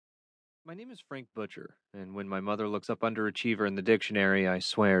My name is Frank Butcher, and when my mother looks up underachiever in the dictionary, I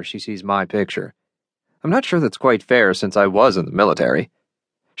swear she sees my picture. I'm not sure that's quite fair since I was in the military.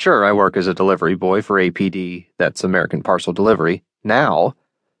 Sure, I work as a delivery boy for APD, that's American Parcel Delivery, now,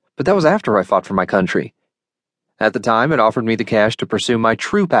 but that was after I fought for my country. At the time, it offered me the cash to pursue my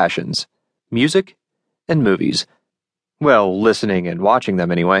true passions: music and movies. Well, listening and watching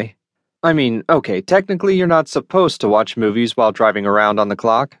them anyway. I mean, okay, technically you're not supposed to watch movies while driving around on the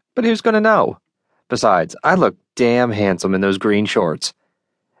clock, but who's gonna know? Besides, I look damn handsome in those green shorts.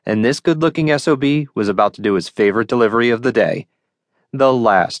 And this good-looking SOB was about to do his favorite delivery of the day. The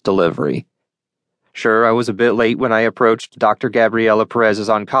last delivery. Sure, I was a bit late when I approached Dr. Gabriela Perez's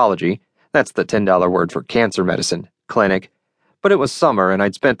oncology, that's the $10 word for cancer medicine, clinic, but it was summer and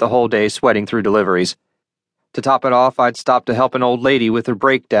I'd spent the whole day sweating through deliveries. To top it off, I'd stopped to help an old lady with her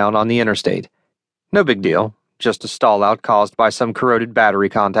breakdown on the interstate. No big deal, just a stall-out caused by some corroded battery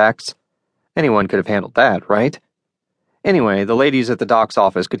contacts. Anyone could have handled that, right? Anyway, the ladies at the doc's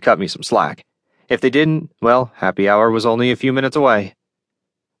office could cut me some slack. If they didn't, well, happy hour was only a few minutes away.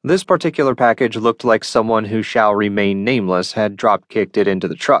 This particular package looked like someone who shall remain nameless had drop-kicked it into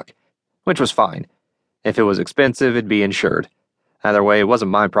the truck, which was fine. If it was expensive, it'd be insured. Either way, it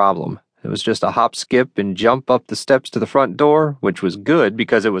wasn't my problem. It was just a hop, skip, and jump up the steps to the front door, which was good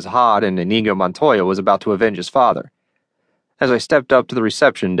because it was hot and Inigo Montoya was about to avenge his father. As I stepped up to the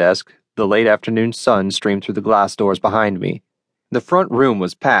reception desk, the late afternoon sun streamed through the glass doors behind me. The front room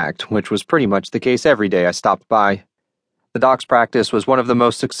was packed, which was pretty much the case every day I stopped by. The doc's practice was one of the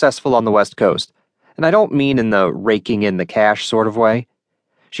most successful on the West Coast, and I don't mean in the raking in the cash sort of way.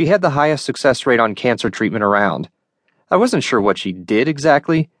 She had the highest success rate on cancer treatment around. I wasn't sure what she did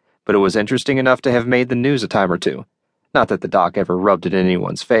exactly, but it was interesting enough to have made the news a time or two. Not that the doc ever rubbed it in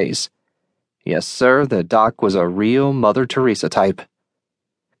anyone's face. Yes, sir, the doc was a real Mother Teresa type.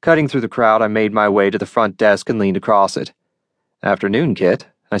 Cutting through the crowd, I made my way to the front desk and leaned across it. "Afternoon, Kit,"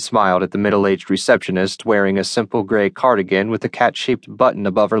 I smiled at the middle-aged receptionist wearing a simple gray cardigan with a cat-shaped button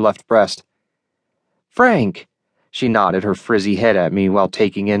above her left breast. "Frank!" She nodded her frizzy head at me while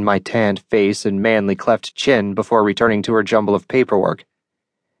taking in my tanned face and manly cleft chin before returning to her jumble of paperwork.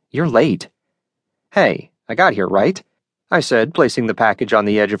 "You're late." "Hey, I got here, right?" I said, placing the package on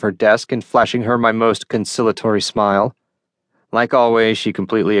the edge of her desk and flashing her my most conciliatory smile. Like always, she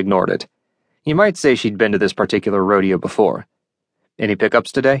completely ignored it. You might say she'd been to this particular rodeo before. "Any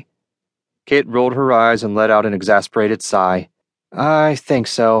pickups today?" Kit rolled her eyes and let out an exasperated sigh. "I think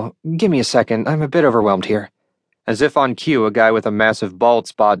so. Give me a second, I'm a bit overwhelmed here." As if on cue, a guy with a massive bald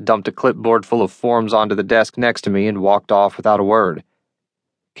spot dumped a clipboard full of forms onto the desk next to me and walked off without a word.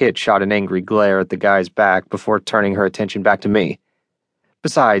 Kit shot an angry glare at the guy's back before turning her attention back to me.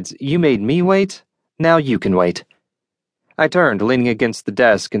 "Besides, you made me wait. Now you can wait." I turned, leaning against the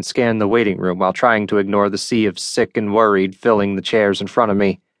desk, and scanned the waiting room while trying to ignore the sea of sick and worried filling the chairs in front of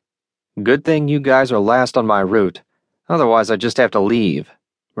me. Good thing you guys are last on my route. Otherwise, I'd just have to leave.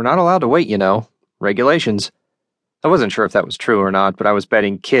 We're not allowed to wait, you know. Regulations. I wasn't sure if that was true or not, but I was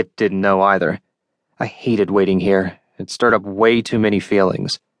betting Kit didn't know either. I hated waiting here. It stirred up way too many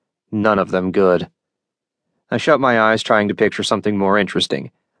feelings. None of them good. I shut my eyes, trying to picture something more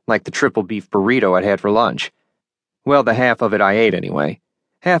interesting, like the triple beef burrito I'd had for lunch. Well, the half of it I ate anyway.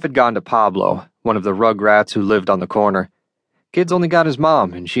 Half had gone to Pablo, one of the rugrats who lived on the corner. Kid's only got his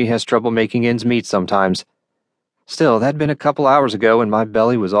mom, and she has trouble making ends meet sometimes. Still, that'd been a couple hours ago, and my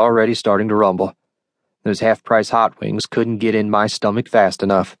belly was already starting to rumble. Those half-price hot wings couldn't get in my stomach fast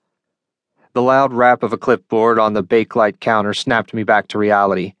enough. The loud rap of a clipboard on the Bakelite counter snapped me back to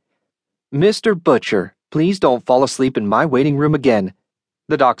reality. "Mr. Butcher, please don't fall asleep in my waiting room again,"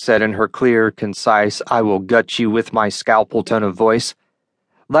 the doc said in her clear, concise, I will gut you with my scalpel tone of voice.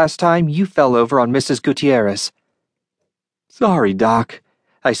 "Last time, you fell over on Mrs. Gutierrez." "Sorry, Doc,"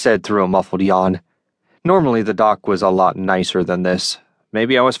 I said through a muffled yawn. Normally the doc was a lot nicer than this.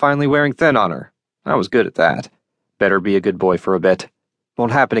 Maybe I was finally wearing thin on her. I was good at that. Better be a good boy for a bit.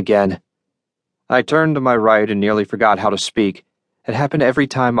 Won't happen again. I turned to my right and nearly forgot how to speak. It happened every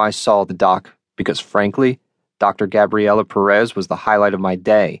time I saw the doc, because frankly, Dr. Gabriela Perez was the highlight of my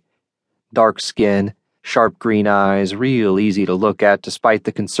day. Dark skin, sharp green eyes, real easy to look at despite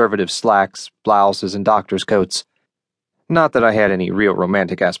the conservative slacks, blouses, and doctor's coats. Not that I had any real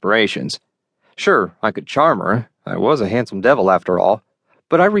romantic aspirations. Sure, I could charm her. I was a handsome devil after all.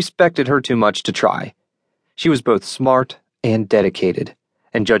 But I respected her too much to try. She was both smart and dedicated.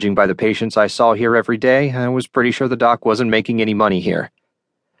 And judging by the patients I saw here every day, I was pretty sure the doc wasn't making any money here.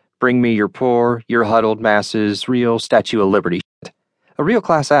 Bring me your poor, your huddled masses, real Statue of Liberty shit. A real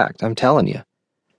class act, I'm telling you.